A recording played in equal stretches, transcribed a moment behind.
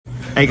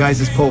Hey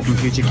guys, it's Paul from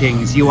Future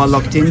Kings. You are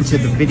locked into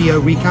the video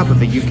recap of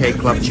the UK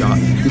club chart.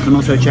 You can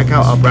also check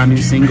out our brand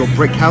new single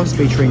Brick House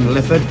featuring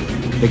Lifford,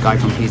 the guy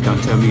from Please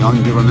Don't Turn Me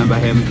On. You remember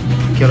him,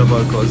 killer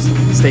vocals.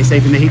 Stay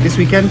safe in the heat this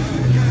weekend.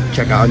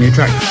 Check out our new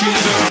track.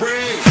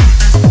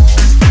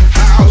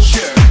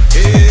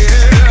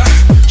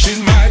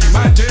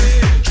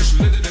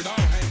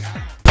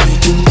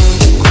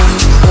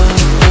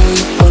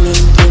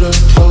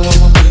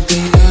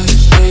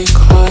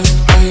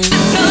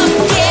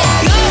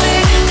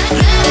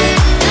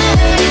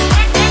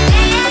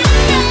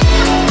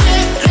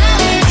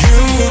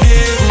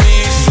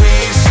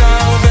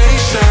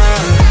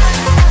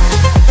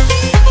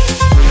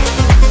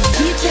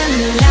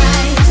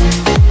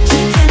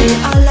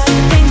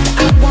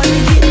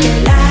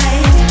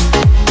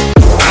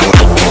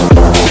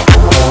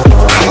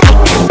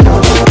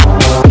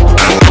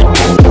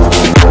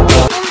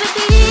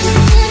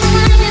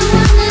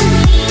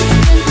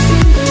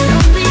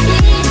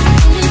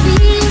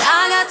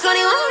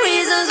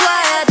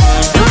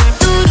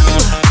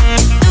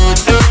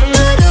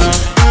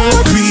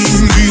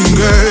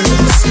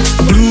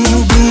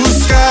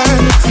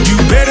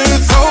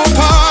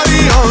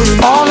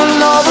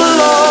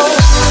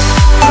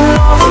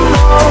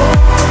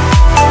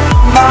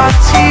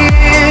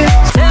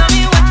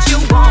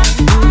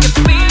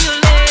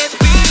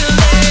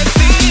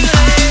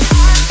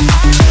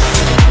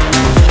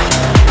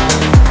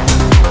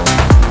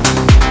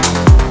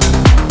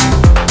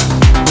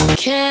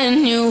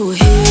 Can you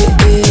hear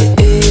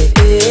it?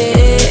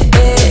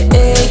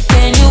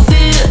 Can you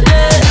feel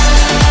it?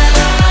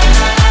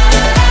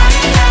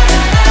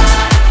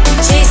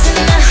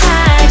 Chasing the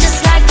high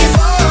just like it's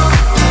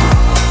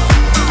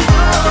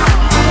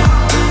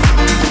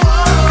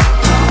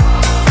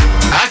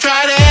I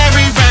tried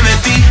every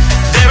remedy.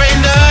 There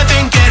ain't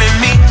nothing getting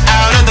me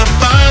out of the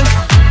funk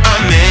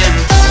I'm in.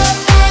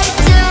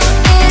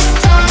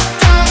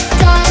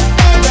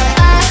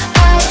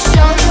 I'll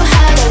show you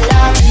how to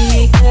love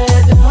me.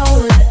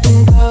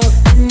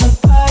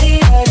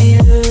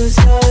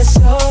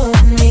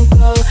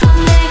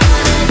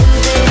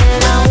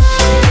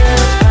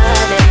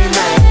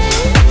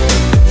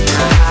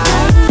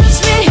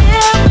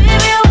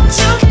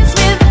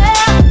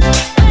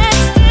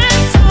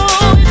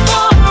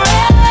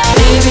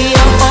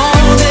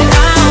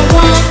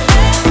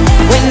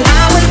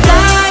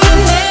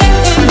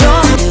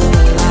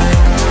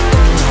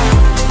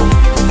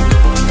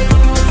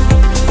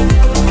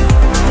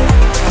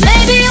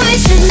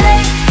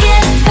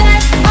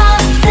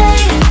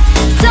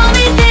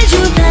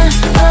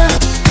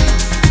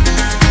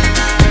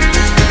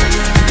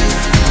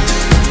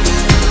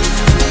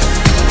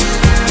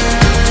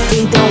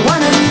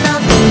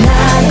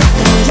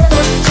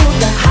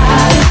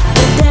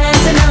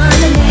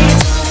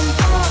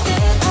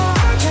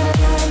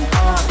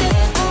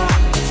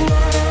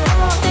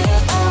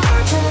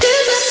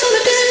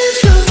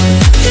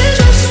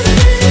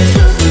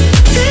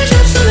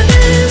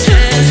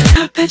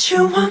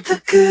 You want the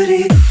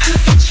goodie, I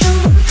bet you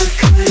want the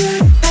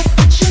goodie, I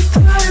bet you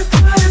thought it.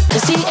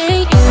 Cause he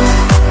ain't you,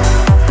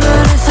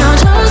 but if I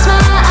close my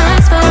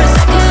eyes for a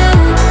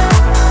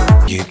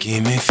second, You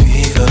give me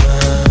fever.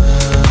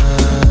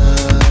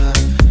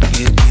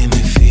 You give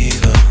me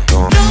fever.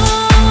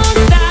 don't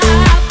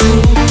stop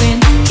moving,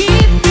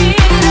 keep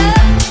it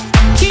up,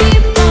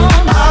 keep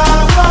on. I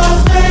was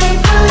made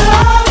for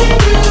loving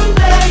you,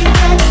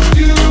 baby.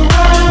 You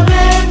were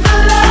made for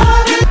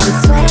loving. I'm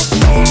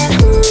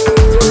sweating.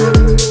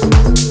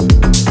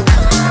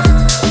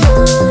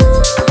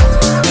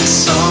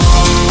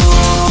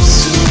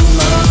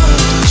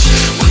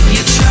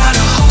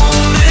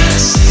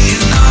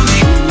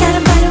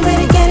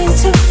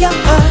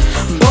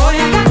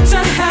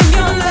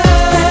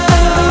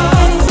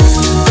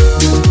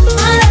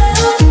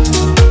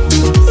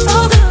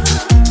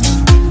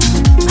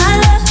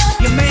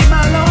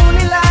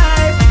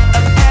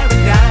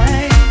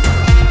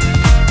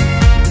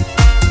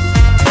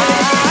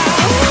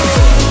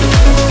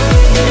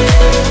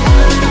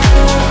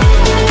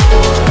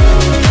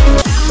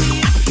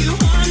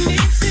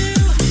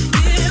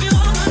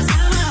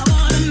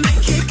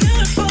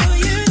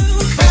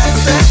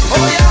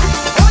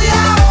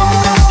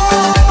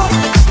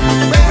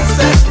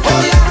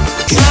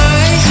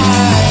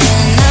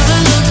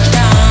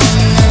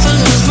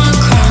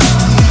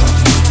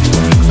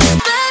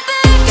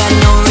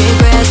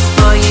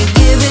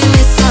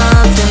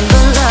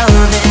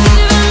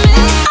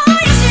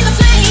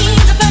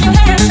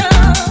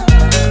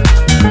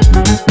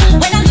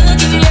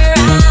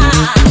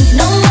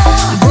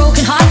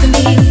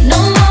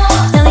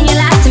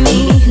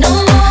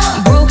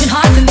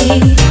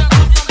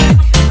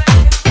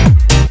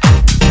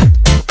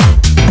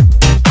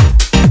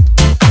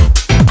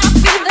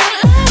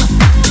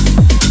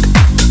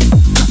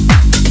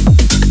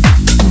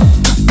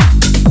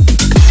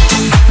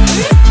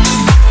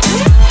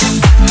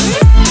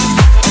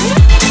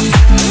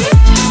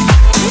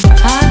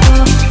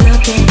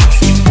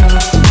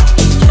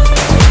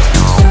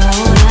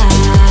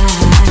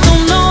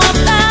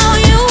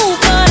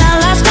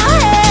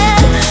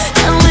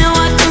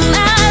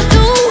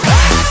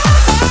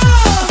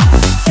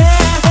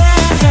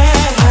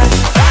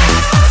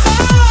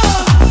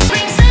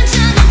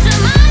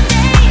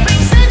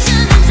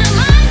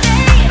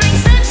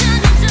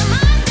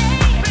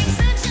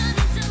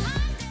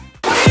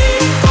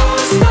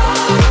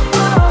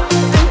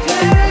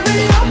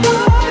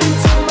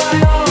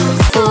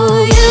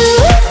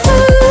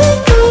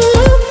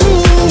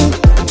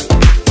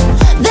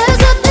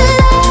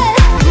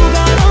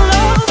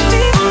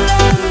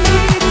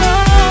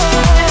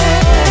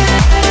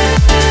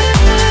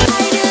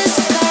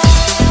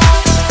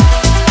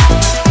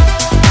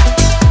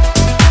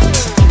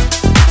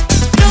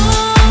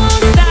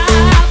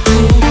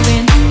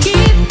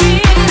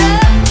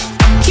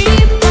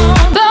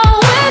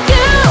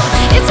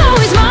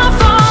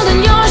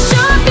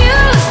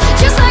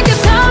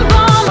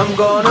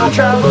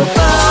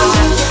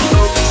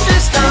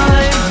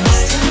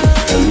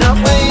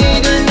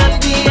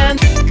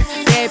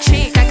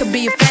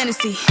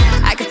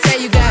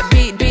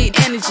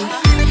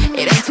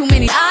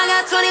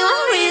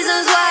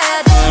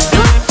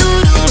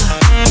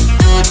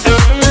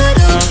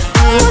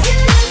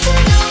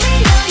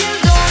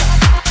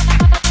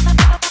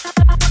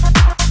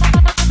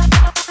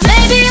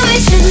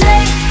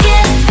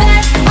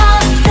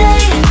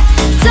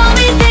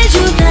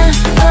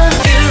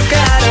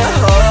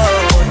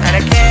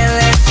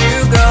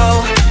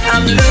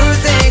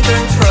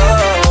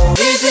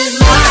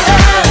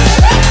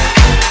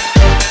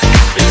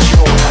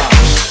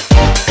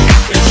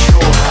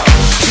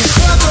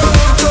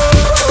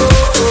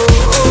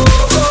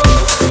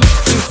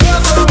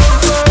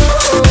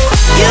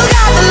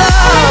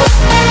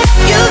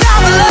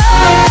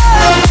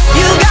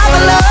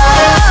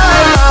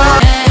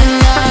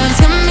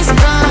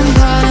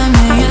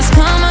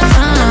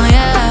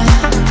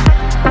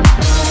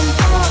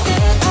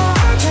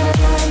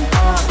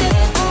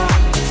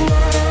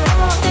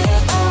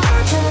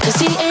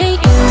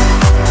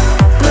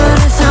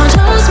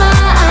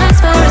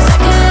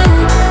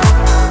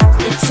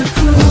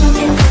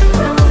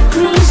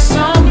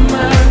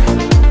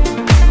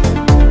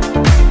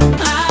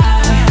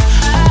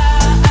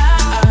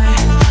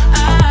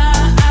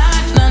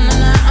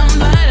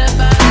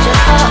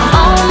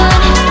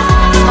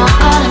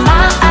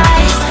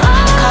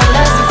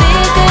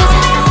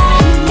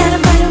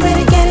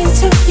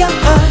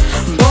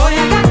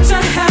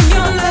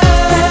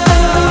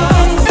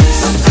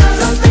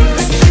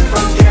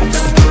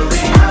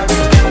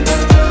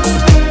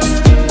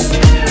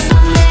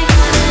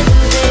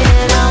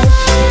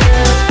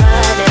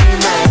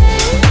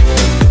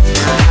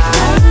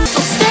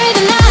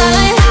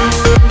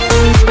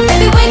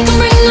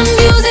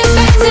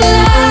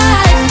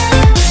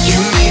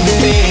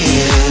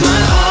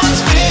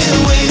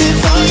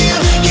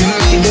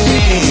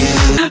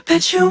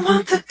 bet you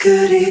want the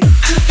goodie.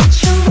 I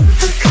bet you want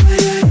the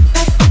goodie.